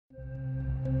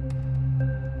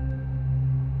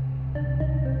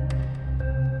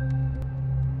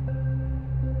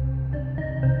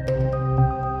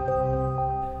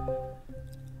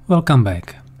Welcome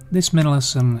back. This mini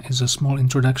lesson is a small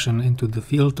introduction into the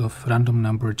field of random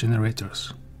number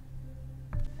generators.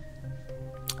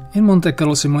 In Monte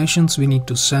Carlo simulations, we need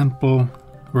to sample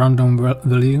random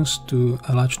values to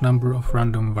a large number of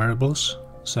random variables,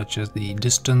 such as the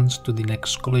distance to the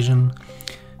next collision,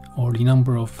 or the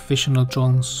number of fission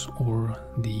neutrons, or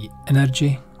the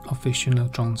energy of fission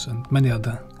neutrons, and many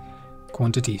other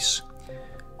quantities.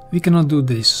 We cannot do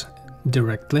this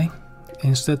directly.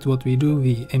 Instead, what we do,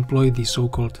 we employ the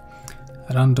so-called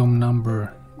random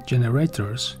number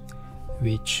generators,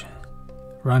 which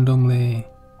randomly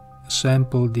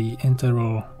sample the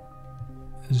interval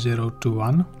 0 to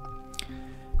 1,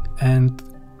 and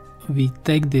we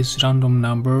take this random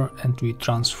number and we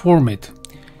transform it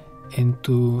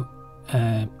into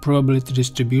a probability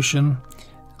distribution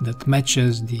that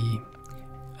matches the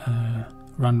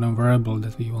random variable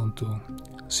that we want to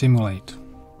simulate.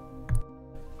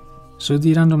 So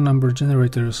the random number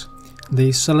generators,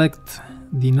 they select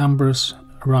the numbers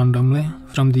randomly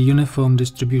from the uniform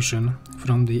distribution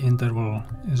from the interval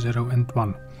 0 and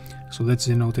 1. So that's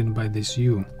denoted by this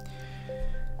U.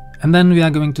 And then we are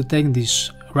going to take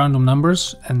these random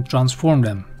numbers and transform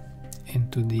them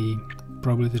into the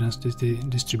probability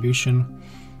distribution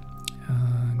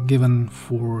given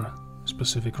for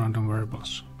specific random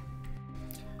variables.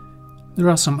 There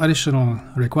are some additional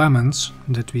requirements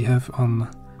that we have on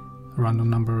random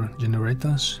number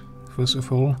generators. First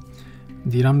of all,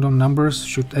 the random numbers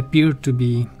should appear to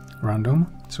be random,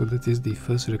 so that is the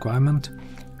first requirement,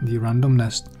 the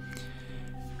randomness.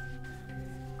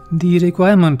 The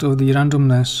requirement of the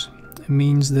randomness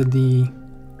means that the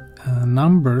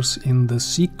numbers in the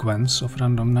sequence of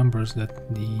random numbers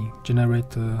that the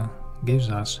generator gives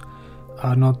us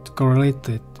are not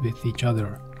correlated with each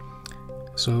other.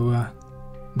 So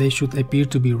they should appear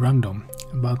to be random,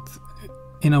 but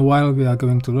in a while we are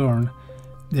going to learn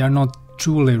they are not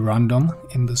truly random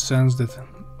in the sense that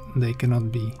they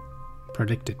cannot be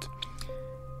predicted.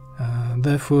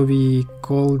 Therefore we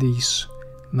call these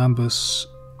numbers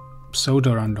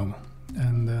pseudo-random,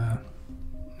 and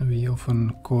we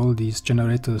often call these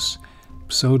generators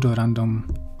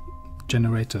pseudo-random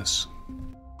generators.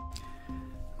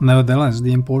 Nevertheless,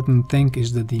 the important thing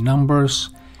is that the numbers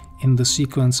in the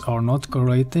sequence are not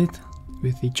correlated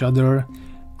with each other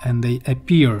and they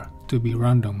appear to be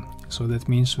random. So that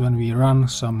means when we run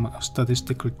some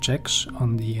statistical checks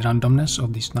on the randomness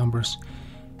of these numbers,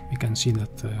 we can see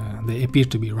that they appear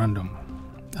to be random.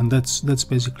 And that's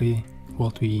basically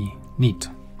what we need.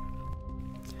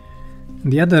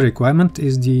 The other requirement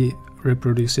is the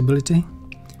reproducibility.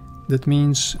 That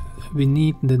means we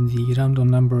need that the random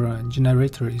number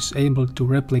generator is able to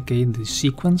replicate the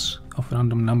sequence of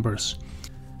random numbers.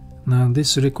 Now,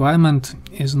 this requirement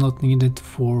is not needed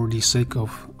for the sake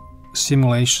of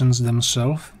simulations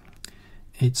themselves.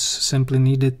 It's simply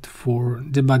needed for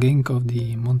debugging of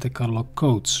the Monte Carlo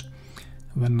codes.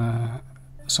 When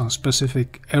some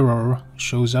specific error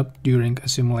shows up during a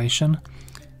simulation,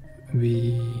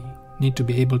 we need to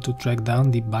be able to track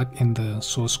down the bug in the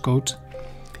source code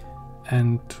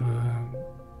and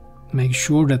make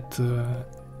sure that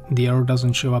the error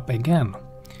doesn't show up again.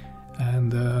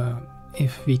 And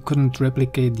if we couldn't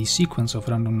replicate the sequence of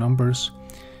random numbers,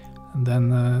 then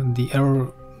the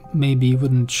error maybe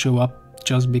wouldn't show up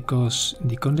just because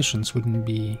the conditions wouldn't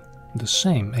be the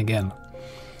same again.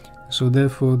 So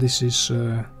therefore this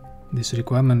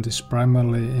requirement is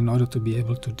primarily in order to be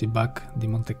able to debug the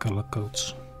Monte Carlo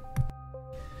codes.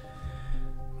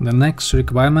 The next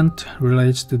requirement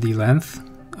relates to the length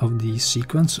of the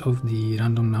sequence of the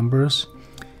random numbers.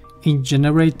 Each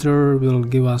generator will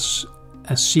give us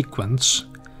a sequence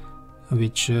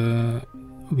which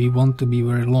we want to be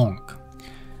very long,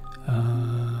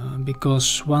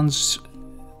 because once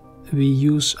we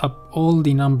use up all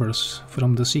the numbers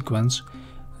from the sequence,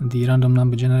 the random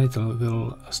number generator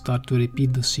will start to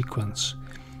repeat the sequence.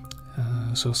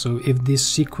 So if this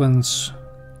sequence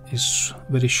is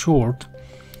very short,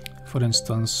 for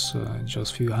instance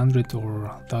just few hundred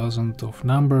or thousand of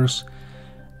numbers,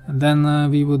 then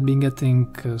we would be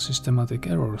getting systematic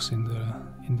errors in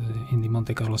the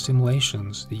Monte Carlo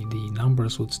simulations. The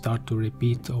numbers would start to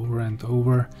repeat over and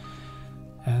over,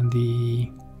 and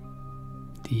the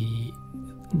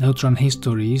neutron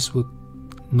histories would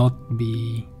not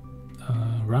be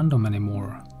random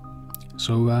anymore.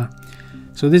 So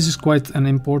this is quite an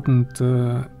important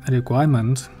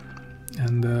requirement,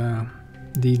 and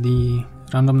the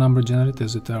random number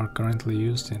generators that are currently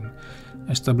used in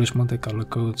established Monte Carlo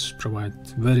codes provide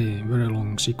very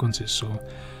long sequences, so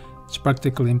it's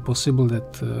practically impossible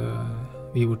that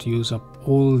we would use up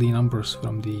all the numbers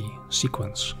from the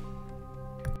sequence.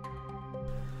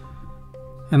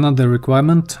 Another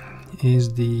requirement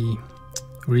is the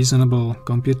reasonable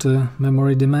computer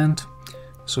memory demand.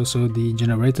 So the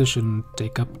generator shouldn't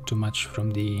take up too much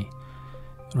from the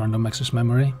random access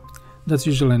memory. That's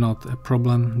usually not a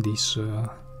problem. These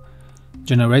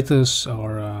generators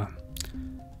are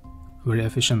very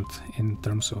efficient in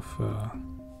terms of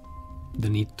the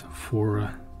need for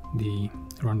the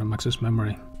random access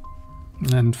memory.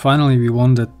 And finally, we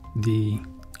want that the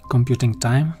computing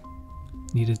time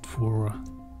needed for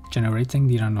generating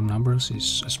the random numbers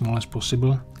is as small as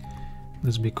possible.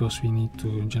 That's because we need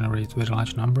to generate very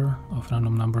large number of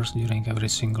random numbers during every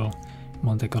single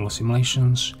Monte Carlo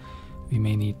simulations. We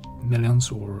may need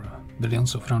millions or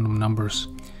billions of random numbers,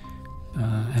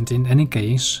 and in any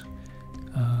case,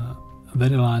 a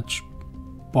very large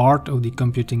part of the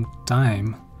computing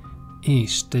time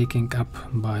is taken up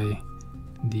by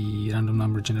the random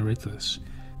number generators.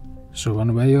 So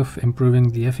one way of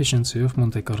improving the efficiency of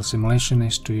Monte Carlo simulation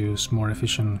is to use more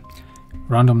efficient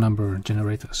random number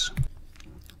generators.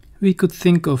 We could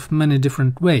think of many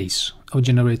different ways of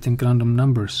generating random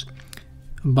numbers,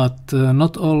 but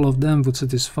not all of them would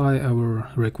satisfy our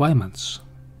requirements.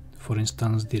 For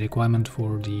instance, the requirement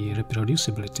for the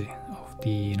reproducibility of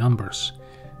the numbers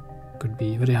could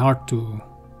be very hard to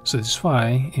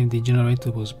satisfy if the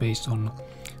generator was based on,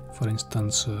 for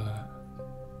instance,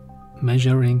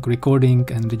 measuring, recording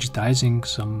and digitizing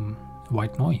some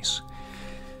white noise.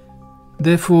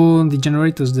 Therefore, the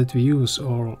generators that we use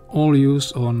are all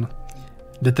used on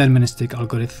deterministic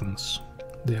algorithms.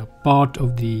 They are part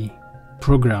of the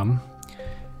program,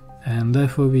 and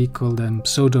therefore we call them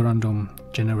pseudo-random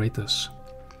generators.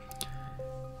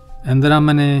 And there are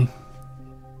many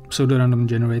pseudo-random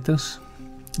generators,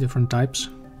 different types.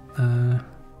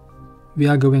 We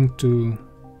are going to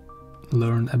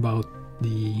learn about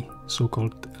the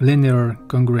so-called linear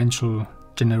congruential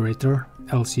generator,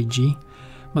 LCG,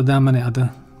 but there are many other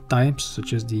types,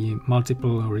 such as the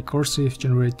multiple recursive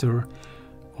generator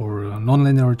or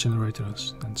nonlinear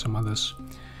generators and some others.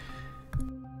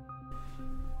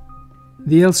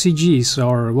 The LCGs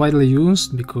are widely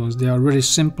used because they are very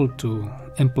simple to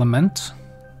implement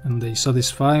and they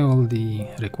satisfy all the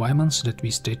requirements that we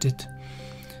stated.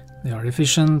 They are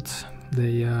efficient,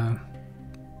 they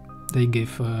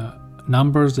give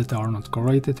numbers that are not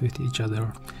correlated with each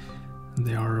other.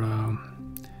 They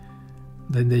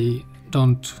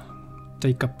don't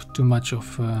take up too much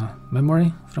of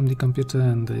memory from the computer,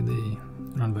 and they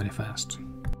run very fast.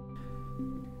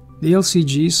 The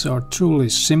LCGs are truly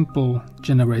simple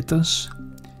generators.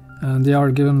 They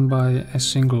are given by a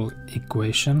single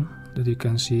equation that you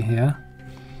can see here.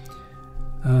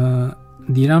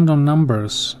 The random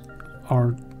numbers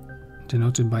are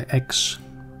denoted by x.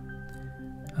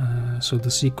 So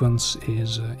the sequence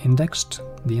is indexed.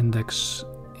 The index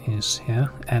is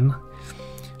here, n.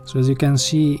 So as you can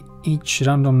see, each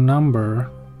random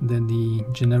number that the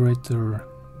generator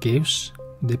gives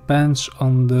depends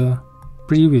on the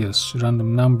previous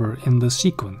random number in the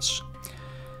sequence.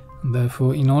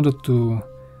 Therefore, in order to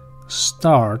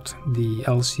start the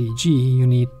LCG, you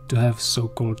need to have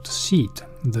so-called seed,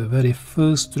 the very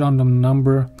first random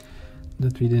number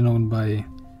that we denote by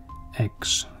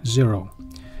x0.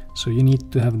 So you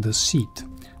need to have the seed.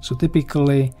 So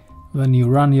typically, when you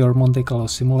run your Monte Carlo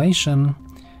simulation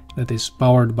that is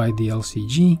powered by the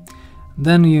LCG,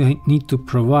 then you need to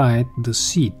provide the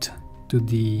seed to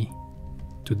the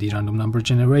random number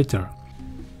generator.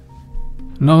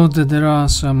 Note that there are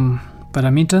some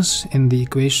parameters in the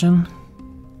equation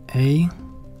a,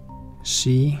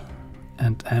 c,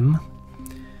 and m.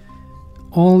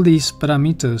 All these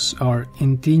parameters are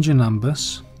integer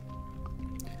numbers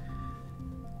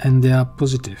and they are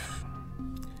positive.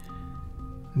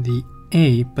 The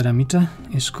a parameter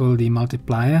is called the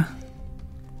multiplier,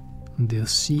 the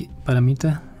c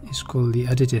parameter is called the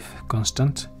additive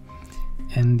constant,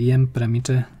 and the m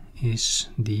parameter is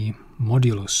the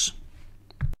modulus.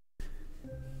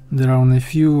 There are only a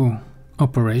few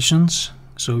operations,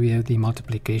 so we have the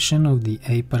multiplication of the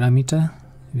a parameter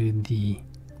with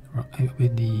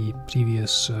the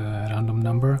previous random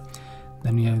number,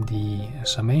 then we have the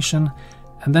summation,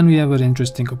 and then we have an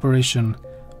interesting operation,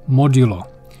 modulo.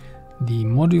 The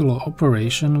modulo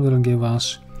operation will give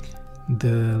us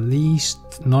the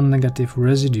least non-negative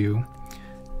residue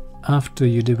after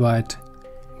you divide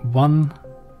one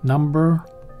number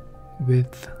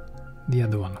with the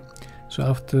other one. So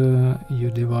after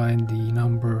you divide the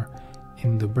number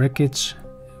in the brackets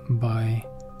by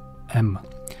m.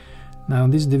 Now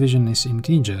this division is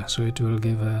integer, so it will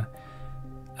give a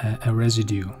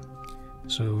residue.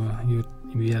 So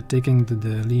we are taking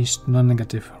the least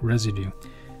non-negative residue.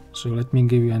 So let me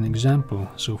give you an example.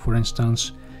 So for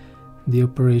instance, the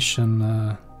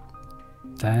operation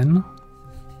 10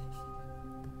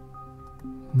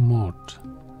 mod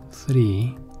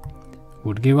 3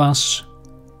 would give us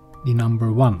the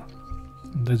number 1.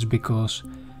 That's because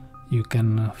you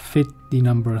can fit the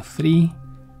number 3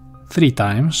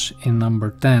 times in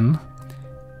number 10,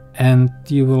 and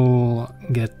you will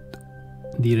get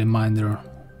the remainder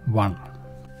 1.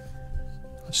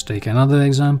 Let's take another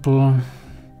example.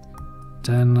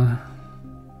 10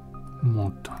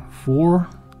 mod 4.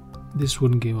 This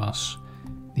would give us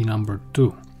the number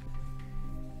 2.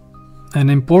 An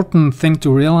important thing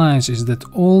to realize is that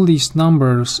all these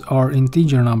numbers are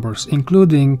integer numbers,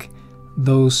 including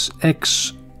those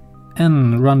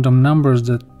xn random numbers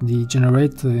that the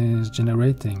generator is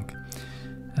generating.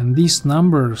 And these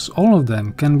numbers, all of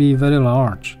them, can be very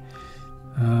large.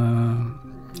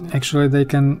 Actually, they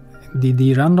can,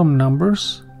 the random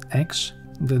numbers x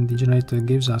that the generator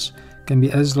gives us can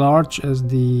be as large as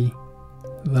the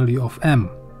value of m.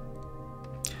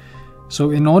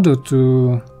 So in order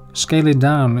to scale it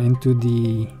down into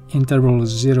the interval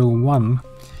 0, 1,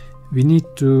 we need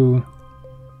to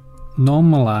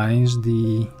normalize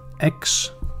the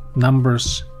x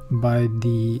numbers by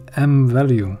the m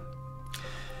value.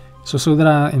 So there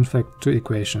are in fact two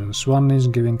equations. One is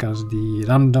giving us the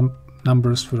random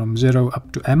numbers from 0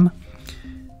 up to m,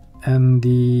 and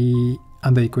the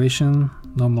other equation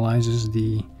normalizes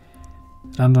the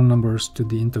random numbers to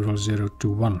the interval 0 to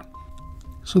 1.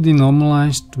 So the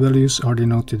normalized values are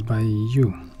denoted by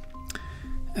u.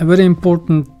 A very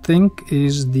important thing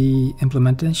is the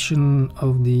implementation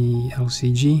of the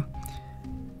LCG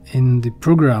in the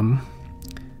program.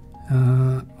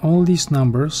 All these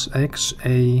numbers x,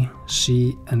 a,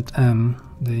 c and m,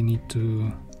 they need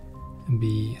to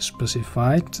be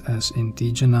specified as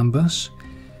integer numbers,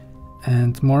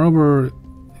 and moreover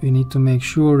we need to make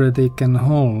sure that they can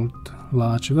hold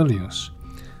large values.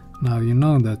 Now you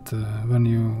know that when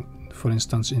you, for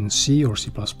instance in C or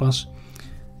C++,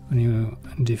 when you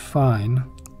define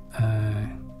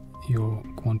your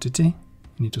quantity,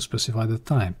 you need to specify the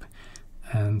type.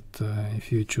 And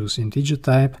if you choose integer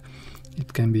type,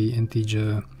 it can be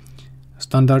integer,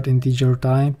 standard integer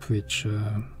type, which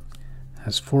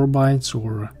has 4 bytes,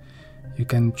 or you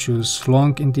can choose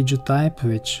long integer type,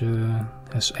 which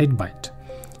has 8 bytes.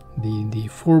 The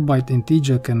 4 byte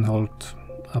integer can hold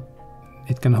up,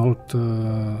 it can hold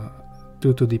 2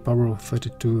 to the power of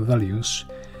 32 values,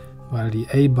 while the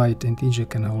 8 byte integer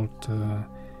can hold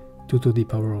 2 to the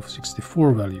power of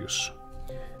 64 values.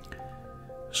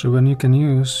 So when you can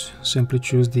use, simply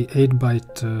choose the 8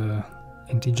 byte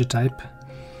integer type.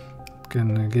 It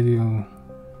can give you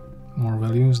more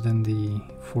values than the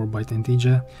 4 byte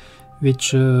integer,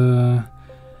 which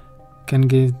can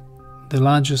give the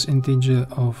largest integer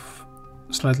of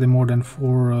slightly more than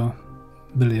 4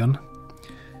 billion,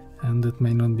 and that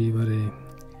may not be very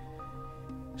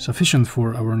sufficient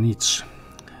for our needs.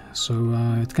 So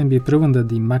it can be proven that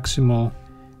the maximal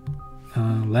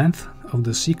length of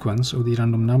the sequence of the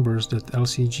random numbers that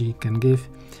LCG can give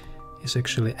is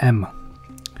actually m.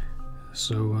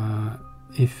 So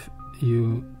if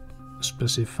you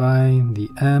specify the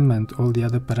m and all the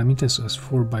other parameters as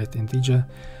 4 byte integer,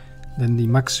 then the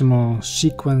maximal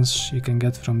sequence you can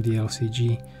get from the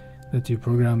LCG that you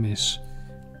program is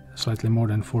slightly more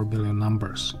than 4 billion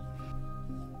numbers,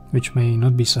 which may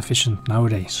not be sufficient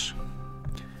nowadays.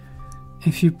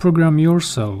 If you program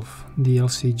yourself the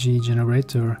LCG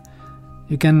generator,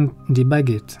 you can debug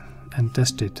it and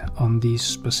test it on these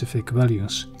specific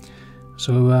values.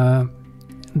 So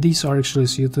these are actually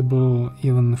suitable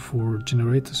even for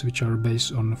generators which are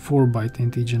based on 4 byte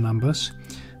integer numbers,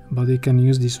 but you can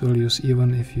use these values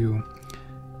even if you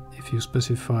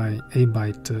specify 8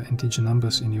 byte integer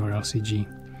numbers in your LCG.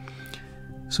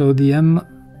 So the m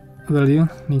value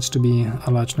needs to be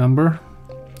a large number.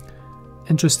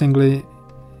 Interestingly,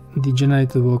 the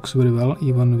generator works very well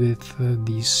even with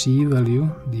the c value,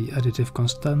 the additive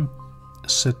constant,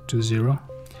 set to 0,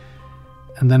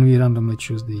 and then we randomly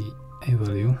choose the a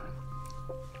value.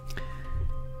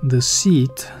 The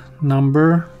seed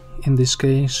number in this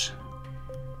case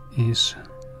is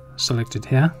selected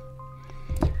here.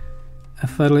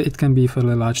 It can be a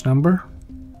fairly large number,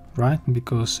 right?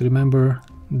 Because remember,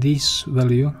 this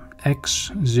value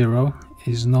x0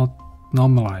 is not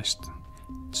normalized.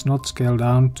 It's not scaled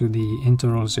down to the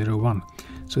interval 0, 1.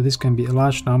 So this can be a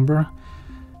large number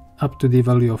up to the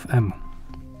value of m.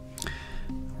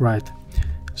 Right.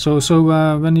 So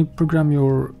when you program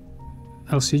your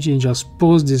LCG, just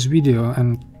pause this video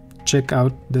and check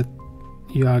out that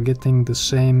you are getting the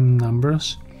same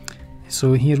numbers.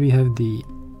 So here we have the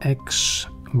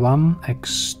x1,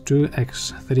 x2,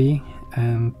 x3,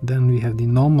 and then we have the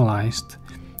normalized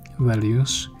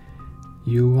values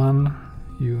u1,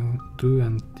 u2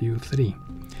 and u3.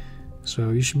 So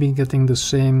you should be getting the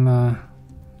same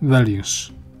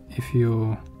values if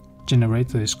your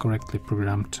generator is correctly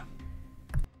programmed.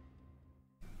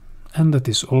 And that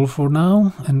is all for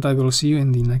now, and I will see you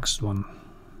in the next one.